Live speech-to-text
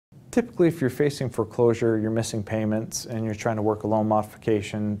Typically, if you're facing foreclosure, you're missing payments, and you're trying to work a loan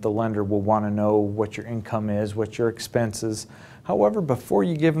modification, the lender will want to know what your income is, what your expenses. However, before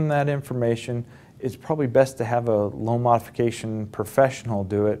you give them that information, it's probably best to have a loan modification professional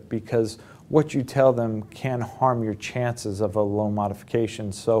do it, because what you tell them can harm your chances of a loan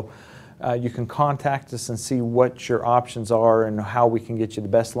modification. So you can contact us and see what your options are and how we can get you the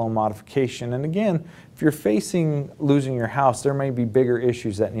best loan modification. And again, if you're facing losing your house, there may be bigger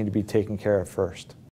issues that need to be taken care of first.